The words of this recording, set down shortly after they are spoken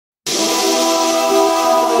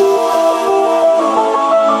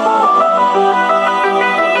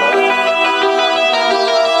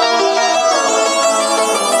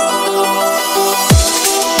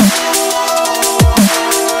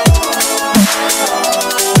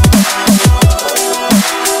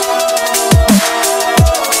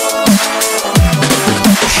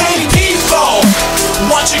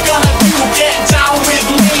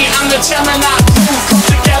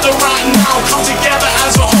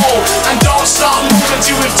words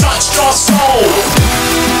you have touched your soul.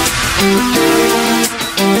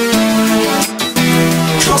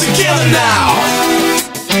 Come together now.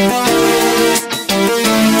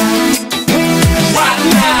 Right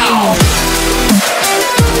now.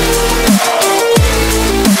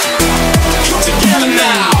 Come together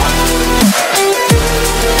now.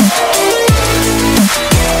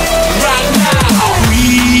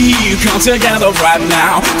 Come together right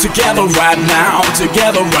now, together right now,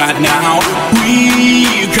 together right now.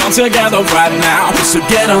 We come together right now, so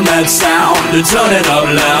get on that sound and turn it up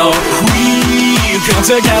loud. We come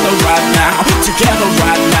together right now, together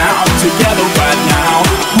right now, together right now.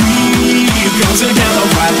 We come together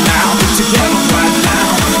right now, together right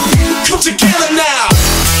now. Come together now.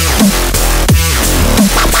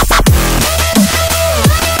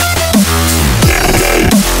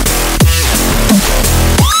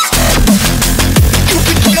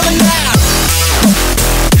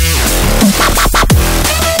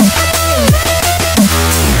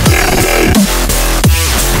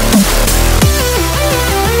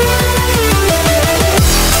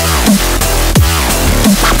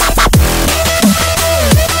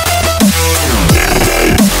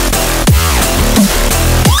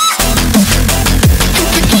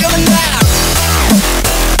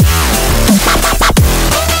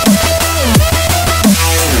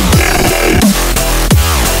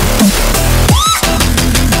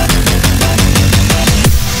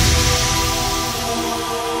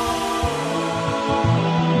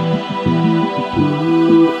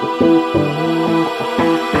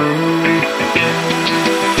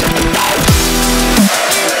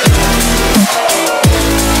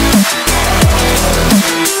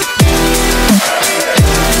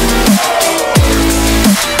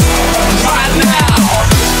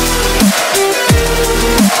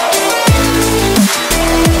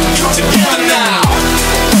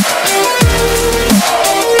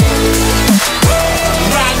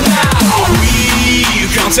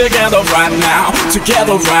 Together right now,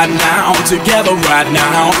 together right now, together right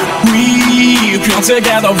now. We come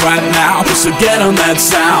together right now, so get on that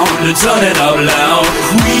sound and turn it up loud.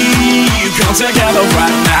 We come together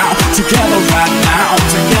right now, together right now,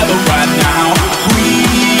 together right now. We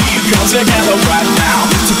come together right now,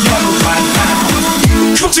 together right now.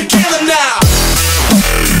 Come together now.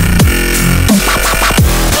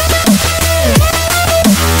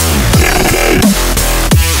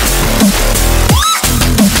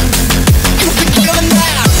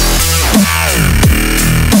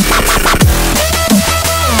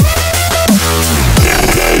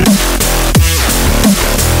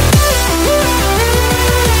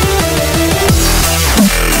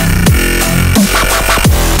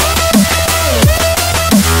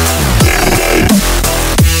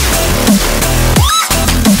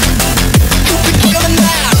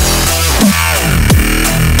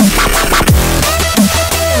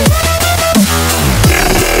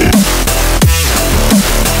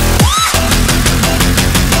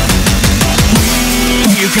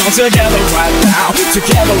 Come together right now,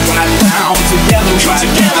 together right now, together right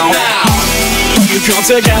now. You come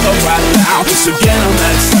together right now, so get on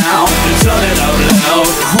that sound and turn it up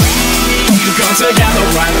loud. You come together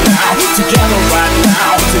right now, together right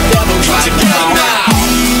now, together right now.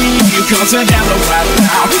 You come together right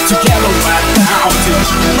now,